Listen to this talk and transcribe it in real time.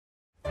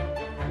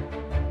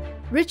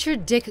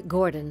Richard Dick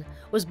Gordon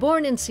was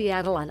born in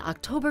Seattle on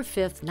October 5,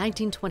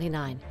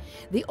 1929,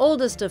 the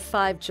oldest of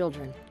 5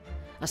 children.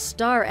 A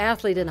star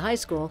athlete in high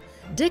school,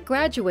 Dick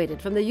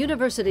graduated from the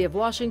University of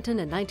Washington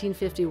in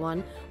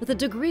 1951 with a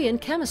degree in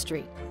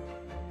chemistry.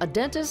 A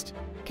dentist,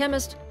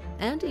 chemist,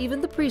 and even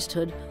the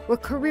priesthood were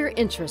career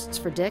interests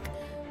for Dick,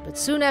 but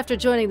soon after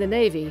joining the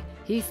Navy,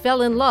 he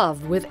fell in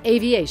love with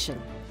aviation.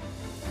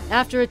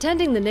 After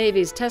attending the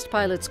Navy's test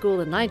pilot school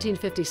in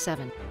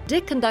 1957,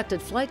 Dick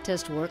conducted flight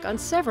test work on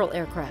several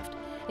aircraft,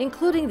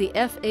 including the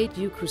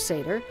F-8U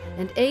Crusader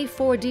and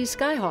A-4D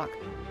Skyhawk.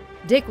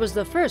 Dick was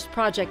the first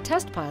project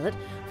test pilot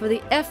for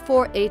the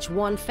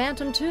F-4H-1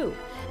 Phantom II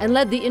and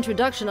led the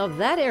introduction of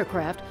that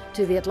aircraft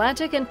to the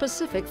Atlantic and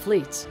Pacific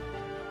fleets.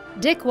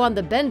 Dick won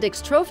the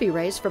Bendix trophy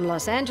race from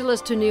Los Angeles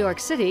to New York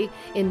City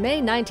in May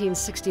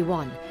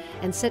 1961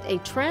 and set a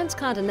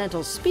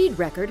transcontinental speed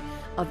record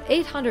of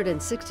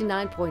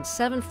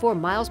 869.74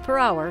 miles per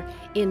hour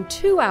in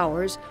 2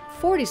 hours,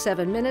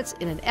 47 minutes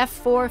in an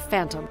F-4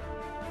 Phantom.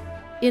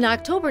 In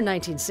October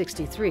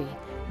 1963,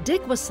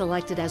 Dick was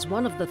selected as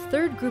one of the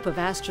 3rd group of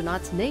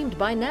astronauts named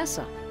by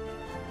NASA.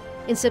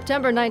 In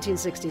September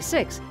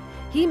 1966,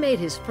 he made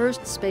his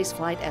first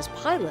spaceflight as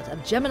pilot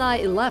of Gemini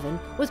 11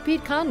 with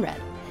Pete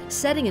Conrad,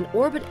 setting an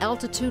orbit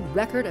altitude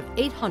record of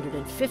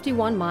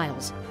 851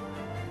 miles.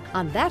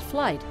 On that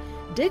flight,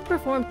 Dick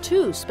performed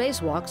 2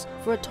 spacewalks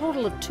for a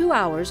total of 2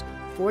 hours,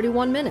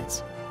 41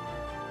 minutes.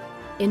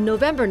 In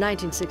November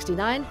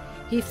 1969,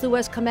 he flew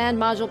as command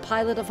module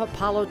pilot of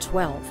Apollo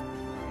 12.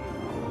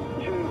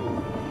 2,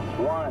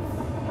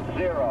 1,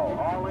 0.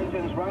 All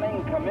engines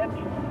running. Commit.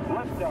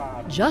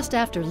 Liftoff. Just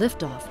after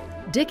liftoff,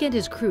 Dick and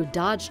his crew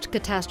dodged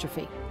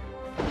catastrophe.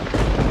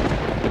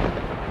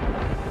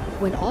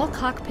 When all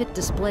cockpit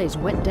displays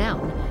went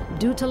down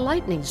due to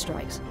lightning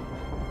strikes.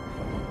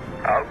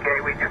 Okay,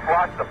 we just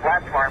lost the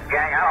platform,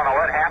 gang. I don't know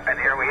what happened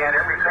here. We had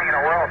everything in the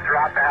world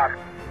drop out.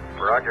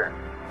 Roger.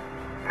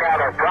 Yeah,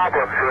 there are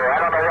problems here. I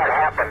don't know what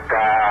happened.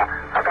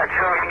 I'm not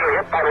sure we can get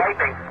hit by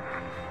lightning.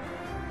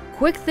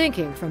 Quick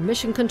thinking from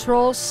Mission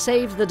Control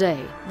saved the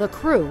day, the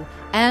crew,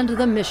 and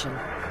the mission. I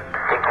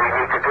think we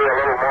need to do a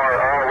little more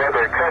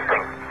all-weather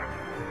testing.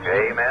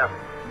 Amen.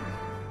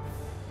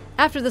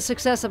 After the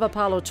success of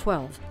Apollo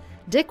 12,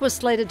 Dick was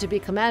slated to be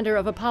commander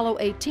of Apollo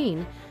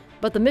 18,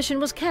 but the mission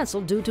was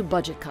canceled due to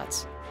budget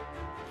cuts.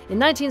 In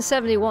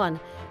 1971,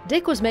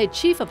 Dick was made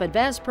Chief of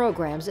Advanced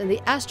Programs in the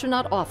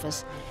Astronaut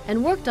Office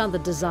and worked on the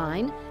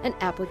design and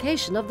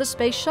application of the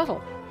Space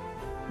Shuttle.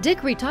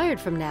 Dick retired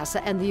from NASA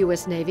and the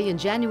U.S. Navy in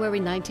January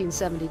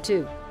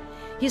 1972.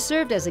 He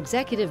served as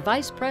Executive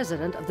Vice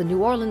President of the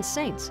New Orleans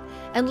Saints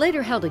and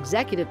later held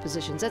executive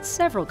positions at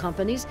several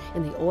companies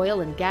in the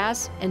oil and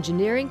gas,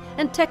 engineering,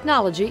 and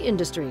technology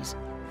industries.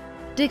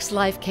 Dick's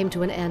life came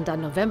to an end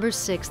on November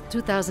 6,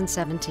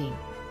 2017.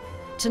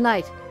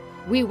 Tonight,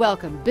 we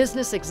welcome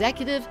business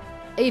executive,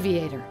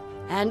 aviator,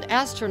 and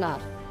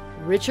astronaut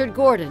Richard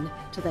Gordon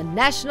to the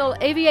National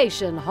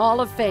Aviation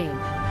Hall of Fame.